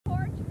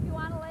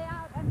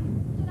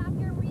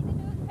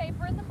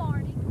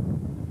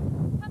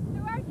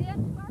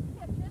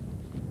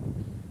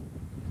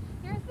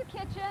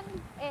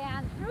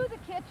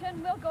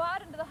gentlemen, we'll go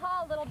out into the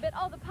hall a little bit.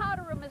 Oh, the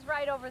powder room is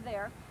right over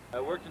there.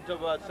 I worked until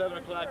about 7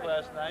 o'clock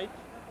last night,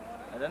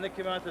 and then they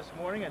came out this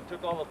morning and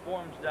took all the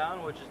forms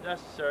down, which is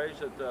necessary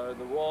so that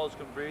the walls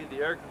can breathe, the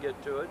air can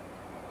get to it,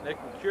 and they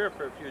can cure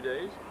for a few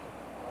days.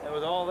 And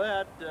with all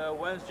that,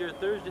 Wednesday or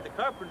Thursday, the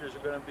carpenters are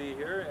going to be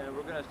here, and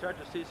we're going to start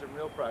to see some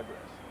real progress.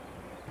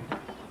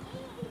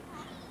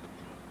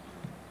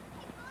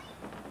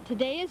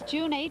 Today is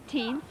June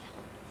 18th.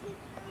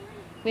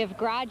 We have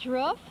garage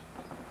roof,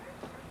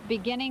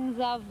 beginnings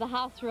of the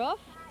house roof,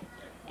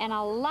 and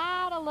a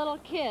lot of little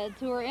kids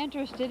who are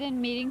interested in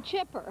meeting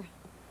Chipper.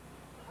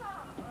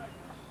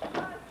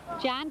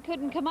 John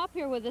couldn't come up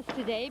here with us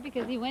today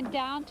because he went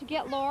down to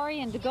get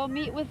Lori and to go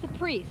meet with the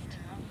priest.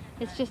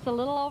 It's just a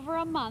little over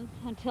a month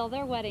until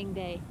their wedding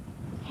day.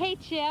 Hey,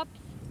 Chips.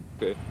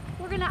 Okay.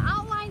 We're going to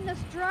outline this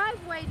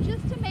driveway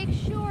just to make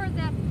sure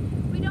that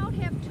we don't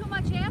have too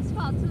much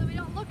asphalt so that we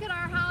don't look at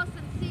our house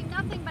and see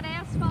nothing but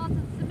asphalt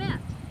and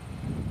cement.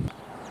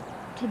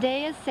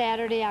 Today is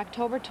Saturday,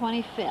 October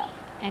 25th,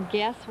 and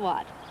guess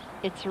what?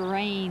 It's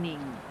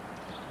raining.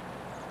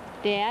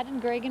 Dad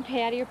and Greg and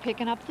Patty are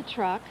picking up the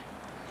truck,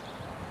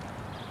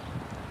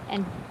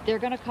 and they're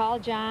going to call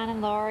John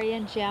and Lori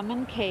and Jim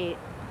and Katie,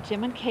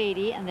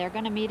 and they're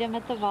going to meet him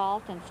at the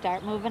vault and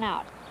start moving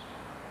out.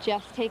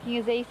 Jeff's taking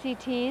his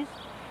ACTs,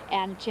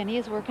 and Jenny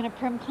is working at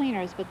Prim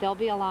Cleaners, but they'll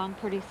be along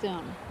pretty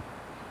soon.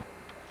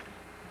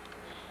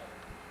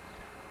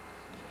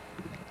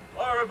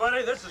 Hello,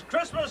 everybody. This is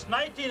Christmas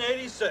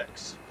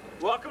 1986.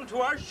 Welcome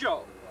to our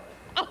show.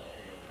 Oh.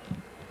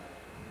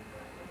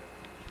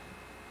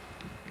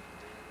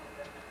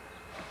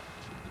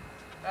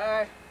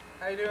 Hi.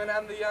 How you doing?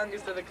 I'm the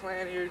youngest of the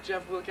clan here.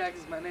 Jeff Wilcox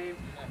is my name.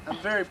 I'm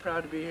very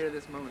proud to be here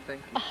this moment.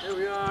 Thank you. Here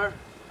we are.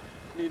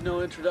 Need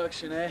no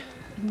introduction, eh?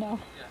 No.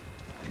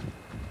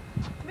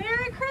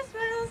 Merry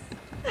Christmas!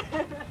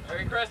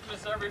 Merry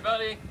Christmas,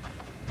 everybody!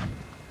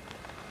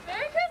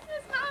 Merry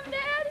Christmas, Mom and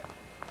Dad!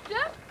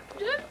 Jeff?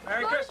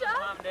 Merry Christmas,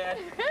 Mom and Dad!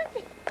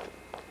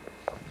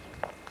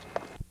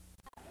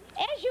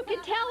 As you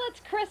can tell, it's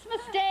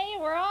Christmas Day,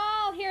 and we're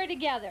all here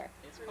together.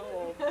 It's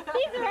cold.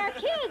 These are our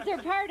kids, they're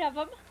part of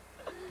them.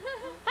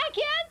 Hi,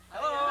 kids!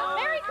 Hello!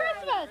 Merry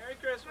Christmas! Merry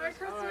Christmas. Merry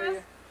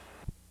Christmas!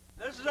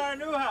 This is our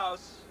new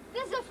house,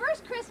 This is the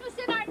first Christmas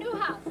in our new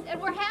house,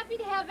 and we're happy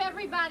to have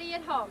everybody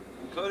at home.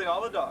 including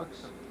all the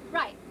dogs.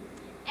 Right.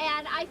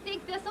 And I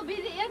think this will be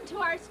the end to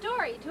our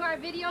story, to our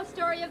video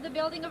story of the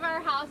building of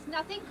our house.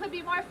 Nothing could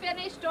be more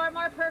finished or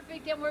more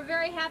perfect, and we're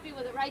very happy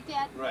with it, right,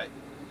 Dad? Right.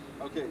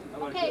 Okay. I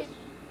want Okay. to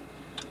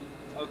kiss.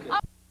 Okay. Oh,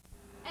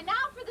 and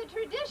now for the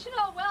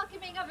traditional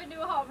welcoming of a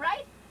new home,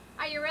 right?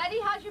 Are you ready?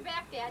 How's your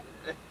back, Dad?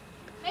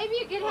 Maybe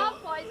you can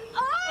help, boys.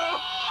 Oh!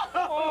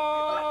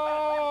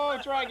 Oh,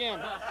 try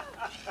again.